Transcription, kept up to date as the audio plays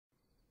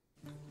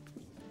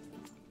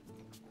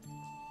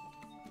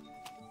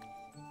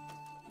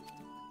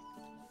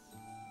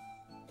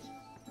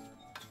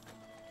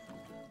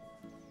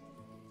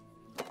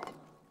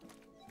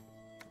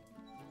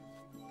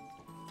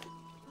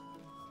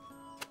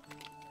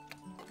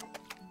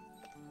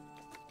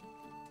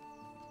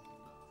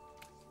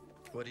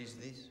What is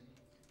this?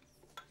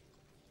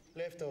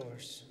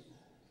 Leftovers.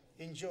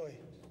 Enjoy.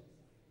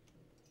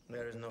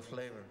 There is no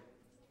flavor.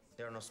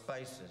 There are no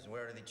spices.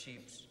 Where are the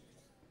chips?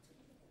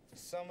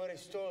 Somebody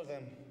stole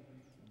them.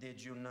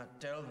 Did you not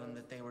tell them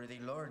that they were the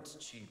Lord's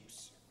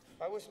chips?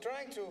 I was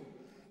trying to.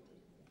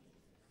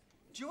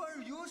 You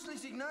are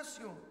useless,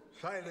 Ignacio.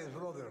 Silence,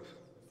 brothers.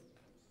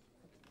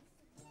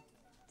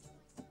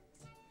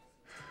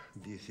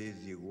 This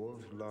is the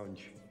worst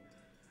lunch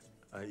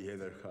I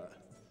ever had.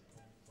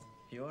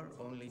 Your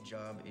only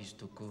job is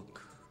to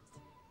cook.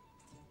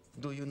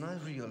 Do you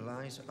not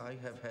realize I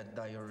have had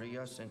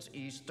diarrhea since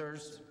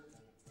Easter's?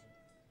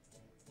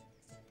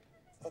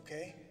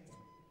 Okay.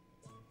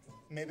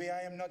 Maybe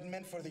I am not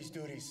meant for these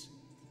duties.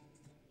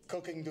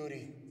 Cooking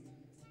duty.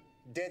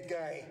 Dead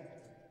guy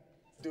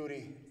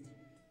duty.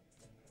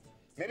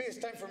 Maybe it's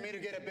time for me to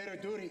get a better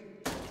duty.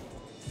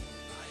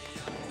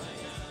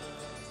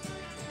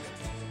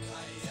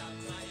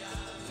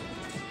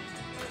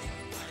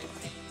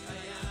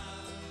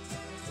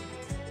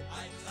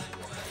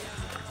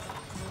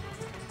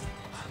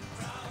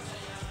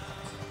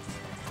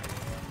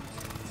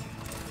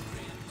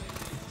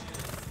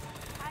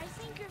 I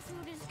think your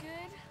food is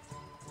good.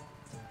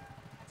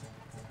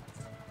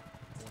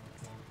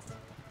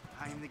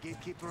 I am the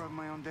gatekeeper of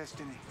my own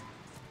destiny.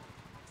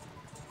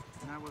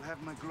 And I will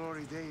have my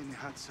glory day in the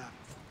hot sun.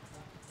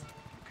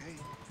 Okay?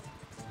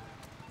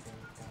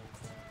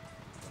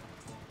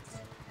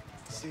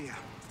 See ya.